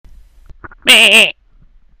Hello,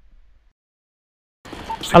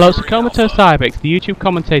 it's comatose ibex, the YouTube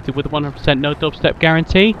commentator with the 100% no dubstep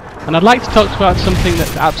guarantee, and I'd like to talk about something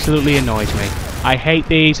that absolutely annoys me. I hate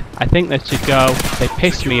these, I think they should go, they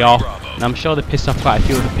piss me off, and I'm sure they piss off quite a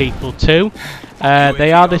few other people too.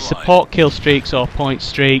 They are the support kill streaks or point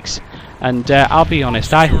streaks, and I'll be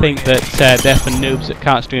honest, I think that they're for noobs that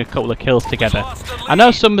can't string a couple of kills together. I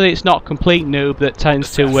know somebody that's not a complete noob that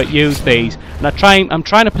tends to use these, and I'm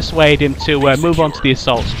trying to persuade him to move on to the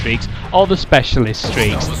assault streaks or the specialist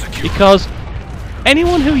streaks, because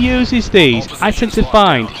anyone who uses these, I tend to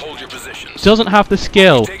find, doesn't have the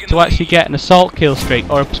skill to actually get an assault kill streak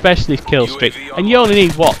or a specialist kill streak, and you only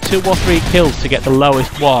need, what, 2 or 3 kills to get the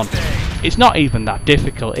lowest one. It's not even that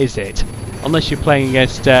difficult, is it? Unless you're playing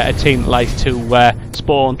against a team that likes to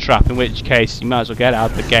spawn trap, in which case you might as well get out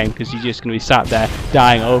of the game, because you're just going to be sat there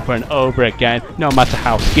dying over and over again. No matter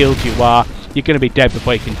how skilled you are, you're going to be dead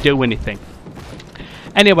before you can do anything.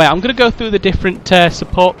 Anyway, I'm going to go through the different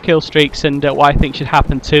support kill streaks and what I think should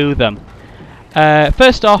happen to them.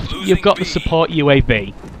 First off, you've got the support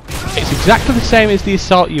UAV. It's exactly the same as the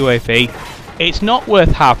assault UAV. It's not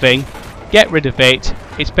worth having. Get rid of it.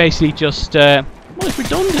 It's basically just, well, it's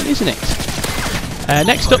redundant, isn't it?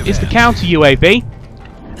 Next up is the counter UAV.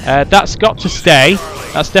 That's got to stay.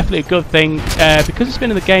 That's definitely a good thing because it's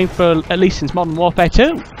been in the game for at least since Modern Warfare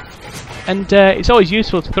 2. And it's always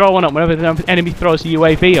useful to throw one up whenever the enemy throws a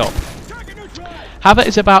UAV up. Have it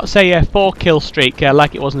as about, say, a 4 kill streak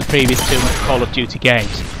like it was in the previous 2 Call of Duty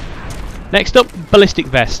games. Next up, ballistic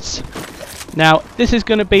vests. Now, this is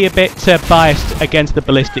going to be a bit biased against the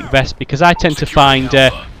ballistic vest, because I tend to find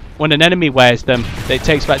when an enemy wears them, it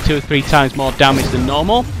takes about 2 or 3 times more damage than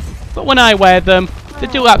normal. But when I wear them, they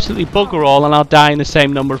do absolutely bugger all, and I'll die in the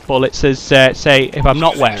same number of bullets as, say, if I'm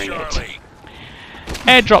not wearing it.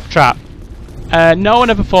 Airdrop trap. No one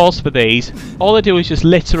ever falls for these. All they do is just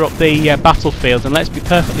litter up the battlefield, and let's be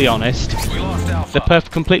perfectly honest, they're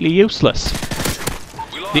completely useless.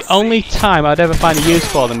 The only time I'd ever find a use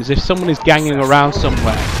for them is if someone is ganging around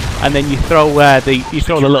somewhere, and then you throw the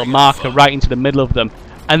little marker right into the middle of them,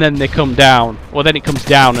 and then they come down. Well, then it comes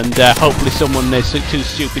down, and hopefully someone is too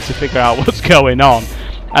stupid to figure out what's going on,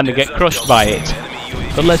 and they get crushed by it.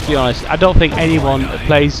 But let's be honest, I don't think anyone that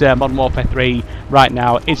plays Modern Warfare 3 right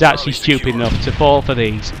now is actually stupid enough to fall for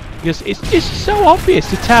these, because it's so obvious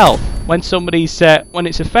to tell when somebody's when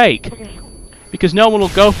it's a fake, because no one will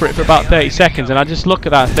go for it for about 30 seconds, and I just look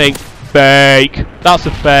at that and think, fake, that's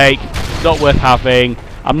a fake, it's not worth having,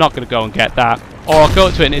 I'm not going to go and get that. Or I'll go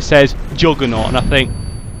to it and it says Juggernaut, and I think,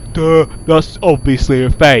 duh, that's obviously a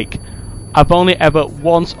fake. I've only ever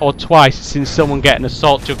once or twice seen someone get an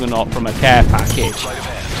assault Juggernaut from a care package.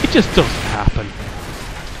 It just doesn't happen.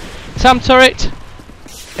 SAM turret.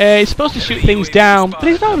 It's supposed to shoot things down, but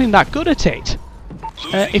it's not even that good at it.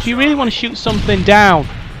 If you really want to shoot something down,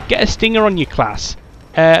 get a stinger on your class.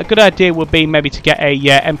 A good idea would be maybe to get a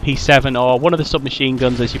MP7 or one of the submachine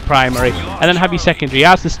guns as your primary, and then have your secondary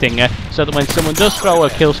as the stinger, so that when someone does throw a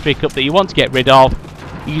kill streak up that you want to get rid of,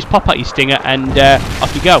 you just pop out your stinger and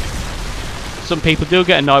off you go. Some people do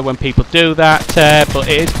get annoyed when people do that, but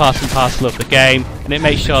it is part and parcel of the game, and it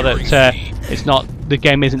makes sure that the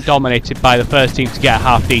game isn't dominated by the first team to get a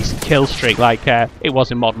half-decent kill streak like it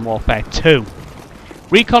was in Modern Warfare 2.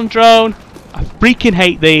 Recon drone. I freaking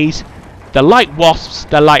hate these. They're like wasps,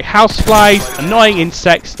 they're like houseflies, annoying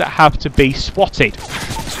insects that have to be swatted.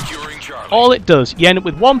 All it does, you end up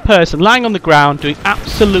with one person lying on the ground doing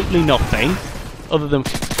absolutely nothing other than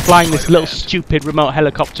flying this little stupid remote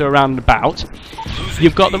helicopter around and about.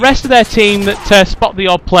 You've got the rest of their team that spot the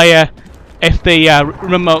odd player if the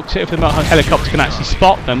remote helicopter can actually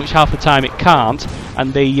spot them, which half the time it can't,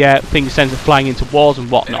 and the thing sends them flying into walls and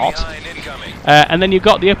whatnot. And then you've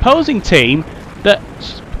got the opposing team that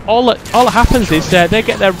all that happens is they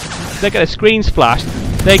get their screens flashed,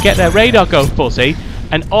 they get their radar go fuzzy,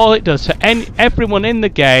 and all it does for everyone in the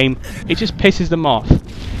game, it just pisses them off.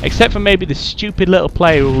 Except for maybe the stupid little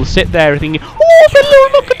player who will sit there thinking, oh, the little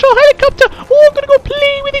remote control helicopter, oh, I'm gonna go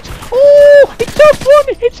play with it, oh, it's so fun,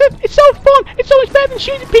 it's so fun, it's so much better than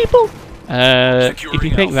shooting people. If you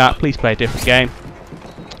think that, please play a different game.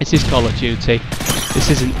 This is Call of Duty. This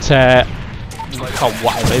isn't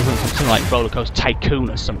whatever, isn't something like Roller Coaster Tycoon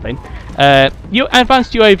or something.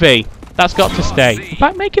 Advanced UAV, that's got to stay. In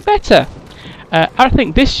fact, make it better. I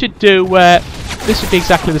think this should do. This should be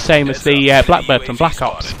exactly the same as the Blackbird from Black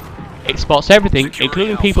Ops. It spots everything,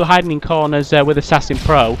 including people hiding in corners with Assassin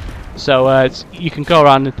Pro. So you can go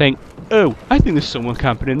around and think, oh, I think there's someone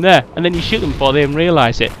camping in there, and then you shoot them before they even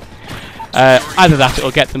realise it. Either that, or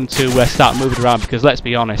it'll get them to start moving around, because let's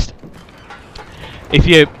be honest,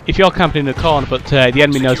 if you're camping in the corner, but the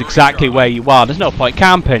enemy knows exactly where you are, there's no point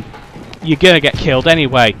camping. You're gonna get killed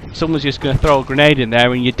anyway. Someone's just gonna throw a grenade in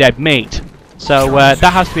there and you're dead meat. So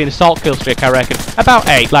that has to be an assault kill streak, I reckon. About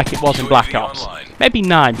 8, like it was in Black Ops. Maybe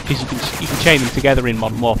 9, because you can chain them together in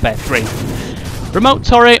Modern Warfare 3. Remote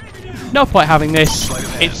turret. No point having this.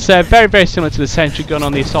 It's very, very similar to the sentry gun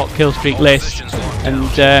on the assault kill streak list. And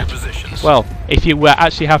well, if you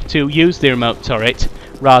actually have to use the remote turret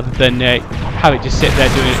rather than have it just sit there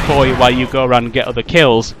doing it for you while you go around and get other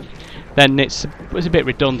kills, then it's a bit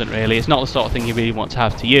redundant, really. It's not the sort of thing you really want to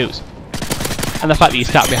have to use. And the fact that you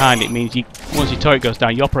sat behind it means once your turret goes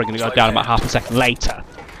down, you're probably going to go down about half a second later.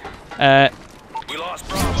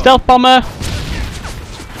 Stealth bomber.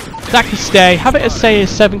 That can stay. Have it as, say, a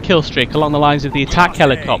 7 kill streak along the lines of the attack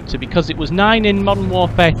helicopter, because it was 9 in Modern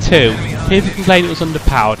Warfare 2. People complained it was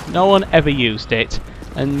underpowered. No one ever used it.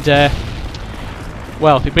 And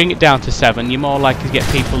well, if you bring it down to 7, you're more likely to get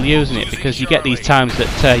people using it, because you get these times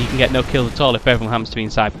that you can get no kills at all if everyone happens to be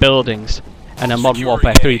inside buildings. And in Modern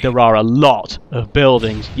Warfare 3 there are a lot of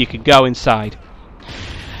buildings you could go inside.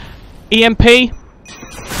 EMP.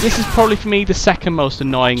 This is probably for me the second most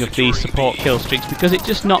annoying of these support kill streaks, because it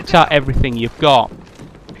just knocks out everything you've got.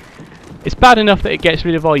 It's bad enough that it gets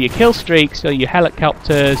rid of all your kill streaks, or your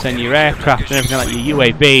helicopters and your aircraft and everything like your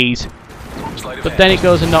UAVs, but then it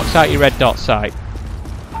goes and knocks out your red dot sight.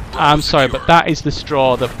 I'm sorry, but that is the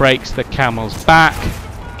straw that breaks the camel's back.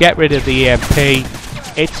 Get rid of the EMP.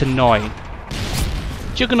 It's annoying.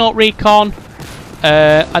 Juggernaut recon.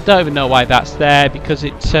 I don't even know why that's there, because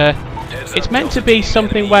it's meant to be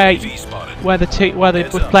something where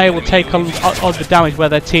the player will take on the damage where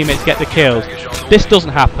their teammates get the kills. This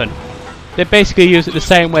doesn't happen. They basically use it the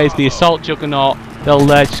same way as the assault juggernaut. They'll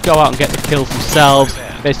just go out and get the kills themselves.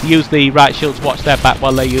 They use the right shield to watch their back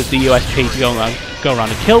while they use the USP to go around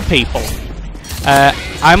and kill people.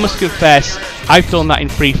 I must confess, I've done that in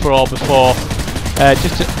free-for-all before,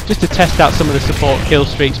 just to test out some of the support kill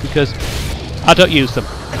streaks, because I don't use them.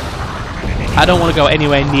 I don't want to go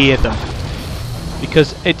anywhere near them,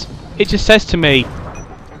 because it just says to me,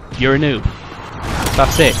 you're a noob.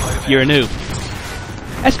 That's it. You're a noob.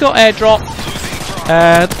 Escort airdrop.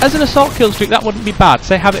 As an assault kill streak, that wouldn't be bad.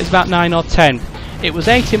 Say have it as about 9 or 10. It was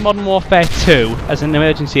 8 in Modern Warfare 2 as an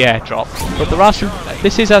emergency airdrop, but there are some.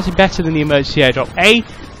 This is actually better than the emergency airdrop. A,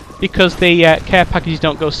 because the care packages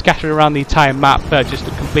don't go scattered around the entire map, just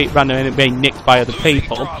a complete random and being nicked by other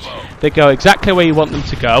people. They go exactly where you want them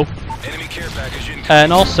to go,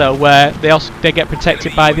 and also where they get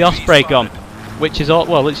protected by the Osprey gun, which is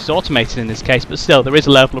automated in this case, but still there is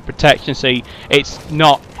a level of protection, so it's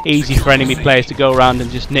not easy for enemy players to go around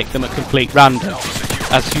and just nick them at complete random,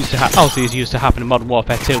 as used to happen in Modern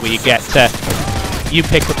Warfare 2, where you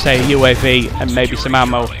pick up, say, a UAV and maybe some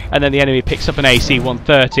ammo, and then the enemy picks up an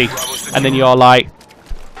AC-130, and then you're like,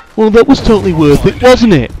 well, that was totally worth it,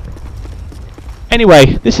 wasn't it?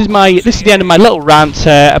 Anyway, this is the end of my little rant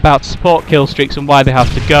about support kill streaks and why they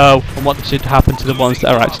have to go, and what should happen to the ones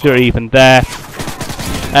that are actually even there.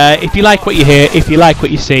 If you like what you hear, if you like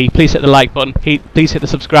what you see, please hit the like button, please hit the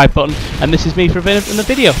subscribe button, and this is me for a bit in the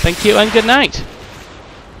video. Thank you and good night.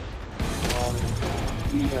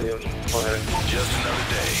 Just another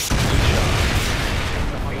day.